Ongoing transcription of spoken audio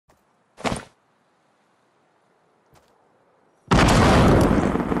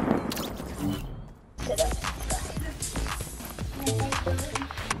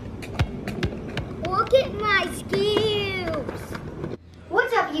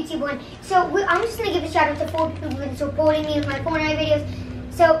YouTube one. So I'm just gonna give a shout out to 4 people who've been supporting me with my Fortnite videos.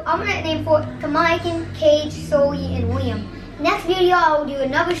 So I'm gonna name for Kamaikin, Cage, Sully, and William. Next video I will do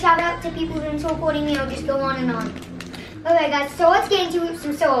another shout out to people who've been supporting me. I'll just go on and on. Okay guys, so let's get into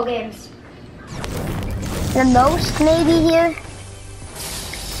some solo games. The most maybe here.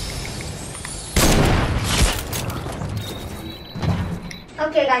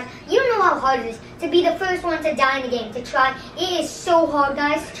 Okay guys, you don't know how hard it is to be the first one to die in the game, to try. It is so hard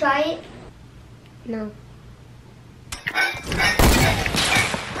guys, to try it. No.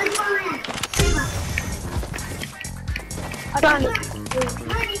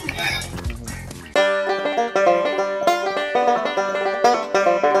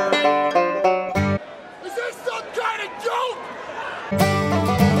 Is this some kind of joke?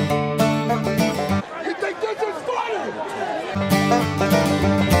 You think this is funny?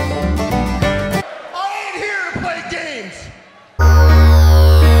 I ain't here to play games.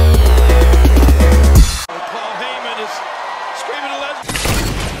 Paul Heyman is screaming a legend.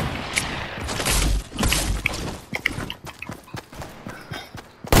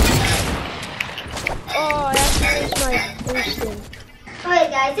 Oh, that's my boosting. Alright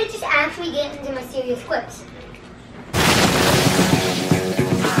guys, let's just actually get into my serious clips.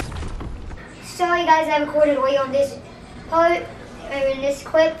 Sorry guys, I recorded way on this part, or in this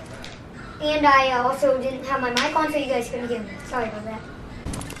clip, and I also didn't have my mic on so you guys couldn't hear me. Sorry about that.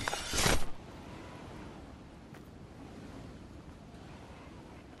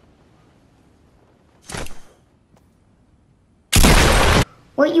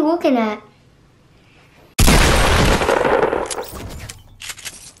 What you looking at?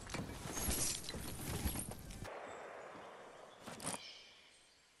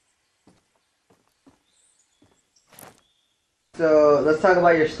 So let's talk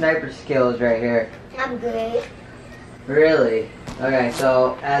about your sniper skills right here. I'm good. Really? Okay,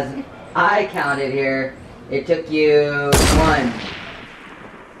 so as I counted here, it took you 1,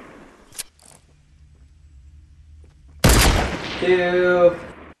 2,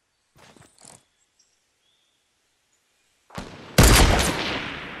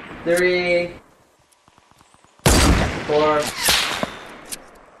 3, 4,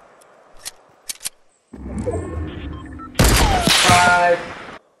 5,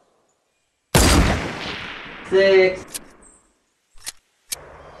 6,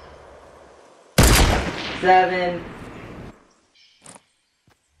 7,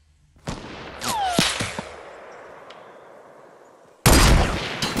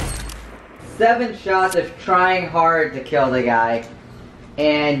 7 shots of trying hard to kill the guy,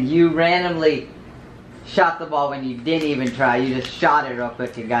 and you randomly shot the ball when you didn't even try. You just shot it real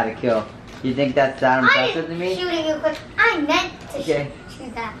quick and got a kill. You think that's that impressive to me? Shoot it real quick. I meant to Okay.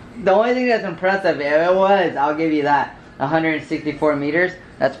 shoot that. The only thing that's impressive, it was, I'll give you that, 164 meters.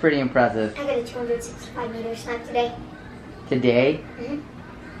 That's pretty impressive. I got a 265 meter snipe today. Today, Mm-hmm.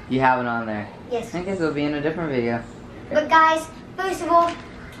 you have it on there. Yes. I guess it'll be in a different video. But guys, first of all,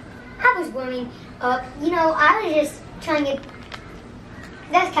 I was warming up. You know, I was just trying to...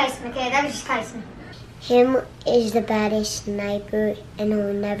 That's Kyson, okay? That was just Kyson. Him is the baddest sniper, and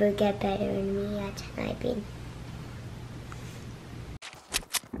he'll never get better than me at sniping.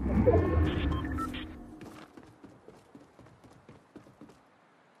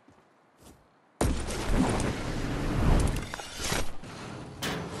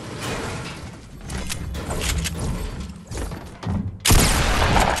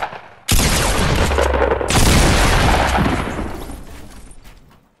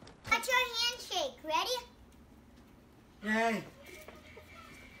 What's your handshake? Ready? Hey.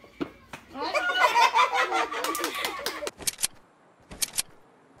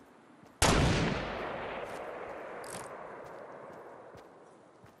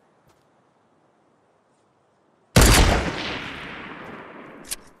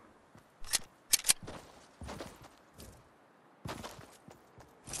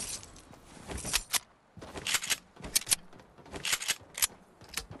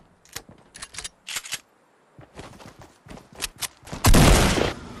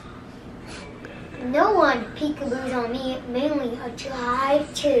 No one peekaboos on me, mainly a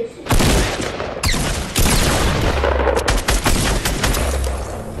drive to.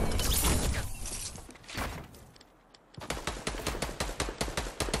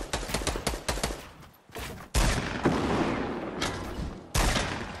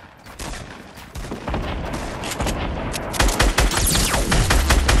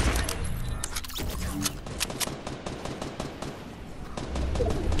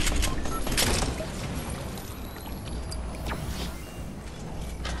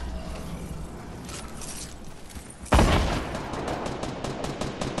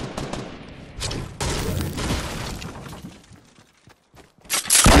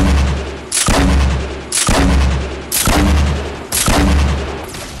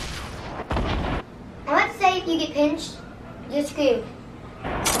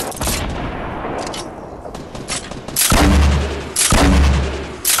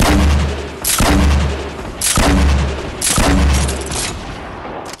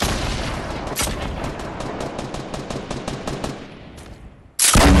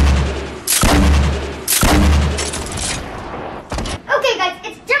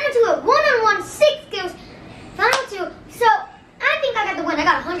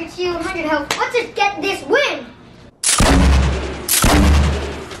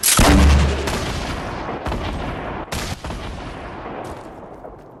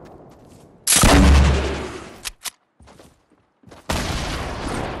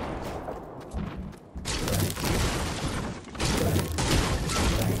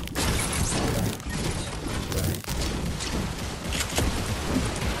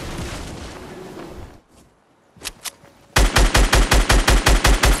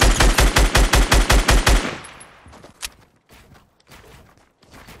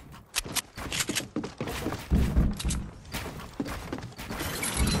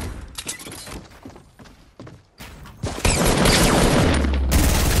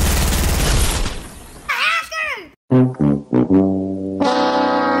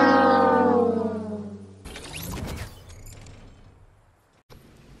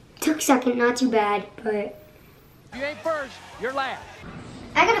 quick second, not too bad, but... You ain't first, you're last.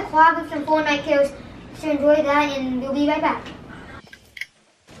 I got a quad with some Fortnite kills, so enjoy that, and we'll be right back.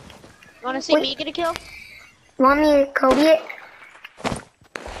 Wanna see me get a kill? Want me to Kobe it?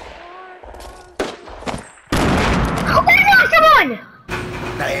 Oh, I got someone!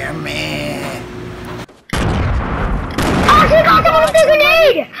 Damn man. Oh, he got someone with the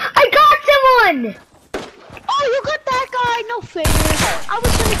grenade! I got someone! Oh, you got that guy? No fair. I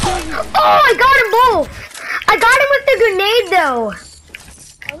was gonna kill you. Oh, I got them both! I got him with the grenade, though.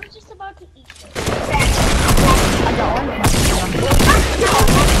 I was just about to eat it.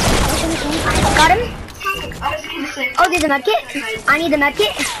 Got him? Oh, there's a medkit. I need the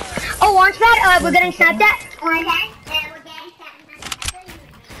medkit. Oh, launch pad. We're getting snapped at.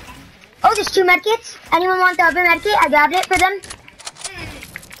 Oh, there's 2 medkits. Anyone want the other medkit? I grabbed it for them.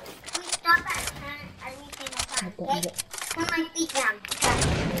 Put my feet down.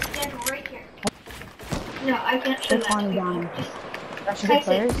 Right here. No, I can't show that. That's good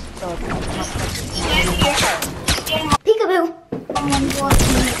players. So Peekaboo.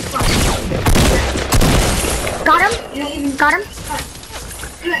 Got him. Got him.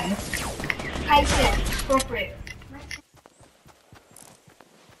 Good. I said, go for it.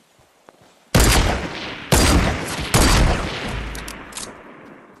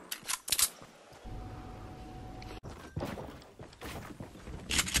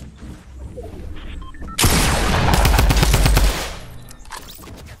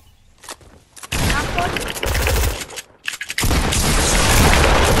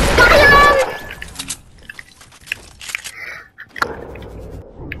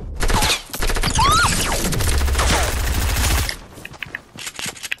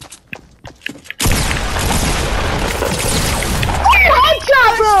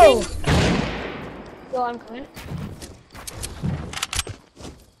 Yo, I'm coming.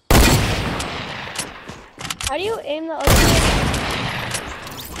 How do you aim the other way?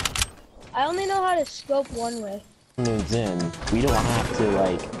 I only know how to scope one way. Moves in, we don't have to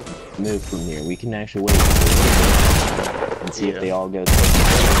like move from here. We can actually wait and see if they all go. We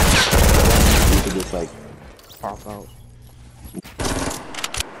could just like pop out.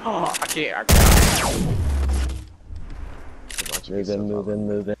 Oh, I can't. Move in, move in,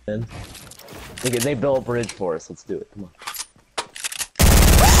 move in. Look at, they built a bridge for us. Let's do it. Come on.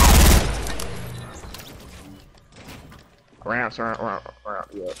 Around,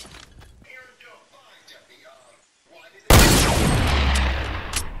 yeah.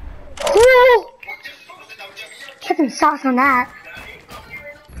 Ooh! Get some sauce on that.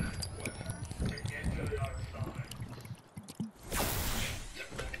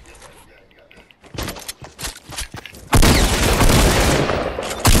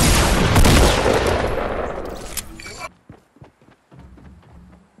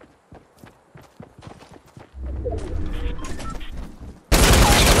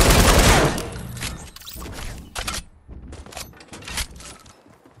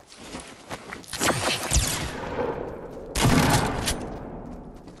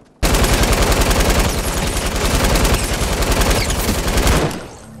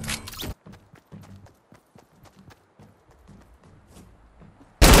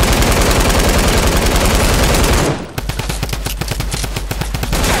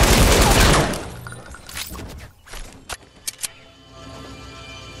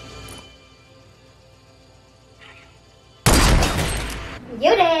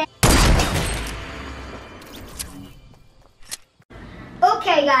 You did.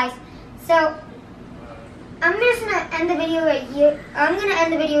 Okay, guys. So I'm just gonna end the video right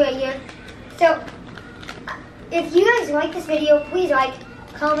here. So if you guys like this video, please like,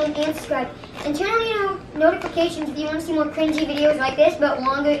 comment, and subscribe, and turn on your notifications if you want to see more cringy videos like this, but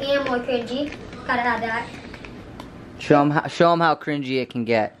longer and more cringy. Gotta have that. Show them how cringy it can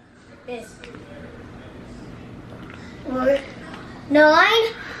get. This.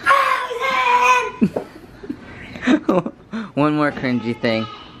 9,000! One more cringy thing.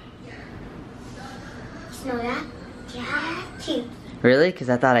 Smell that? Yeah, cute. Really? Because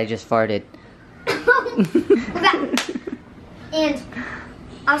I thought I just farted. And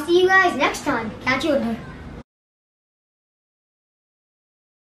I'll see you guys next time. Catch you later.